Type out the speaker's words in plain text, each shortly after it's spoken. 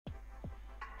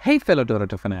Hey fellow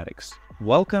Dota fanatics,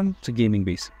 welcome to Gaming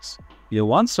Basics, your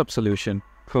one-stop solution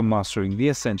for mastering the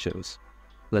essentials.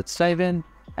 Let's dive in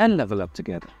and level up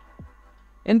together.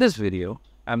 In this video,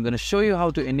 I'm going to show you how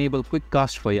to enable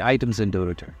Quickcast for your items in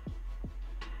Dota.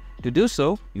 To do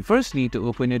so, you first need to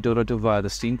open your Dota via the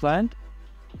Steam client,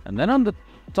 and then on the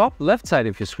top left side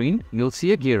of your screen, you'll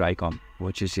see a gear icon,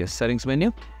 which is your settings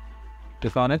menu.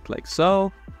 Click on it like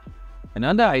so, and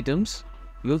under items,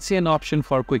 you'll see an option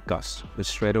for Quickcast, which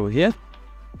is right over here.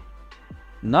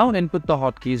 Now input the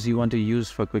hotkeys you want to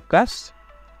use for Quickcast,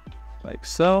 like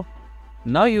so.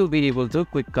 Now you'll be able to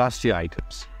Quickcast your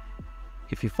items.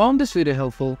 If you found this video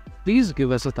helpful, please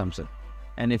give us a thumbs up.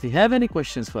 And if you have any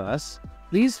questions for us,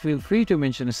 please feel free to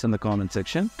mention us in the comment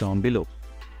section down below.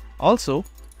 Also,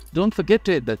 don't forget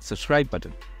to hit that subscribe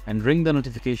button and ring the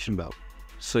notification bell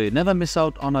so you never miss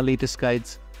out on our latest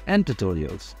guides and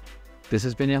tutorials. This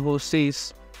has been your host,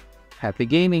 Ace. Happy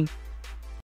gaming!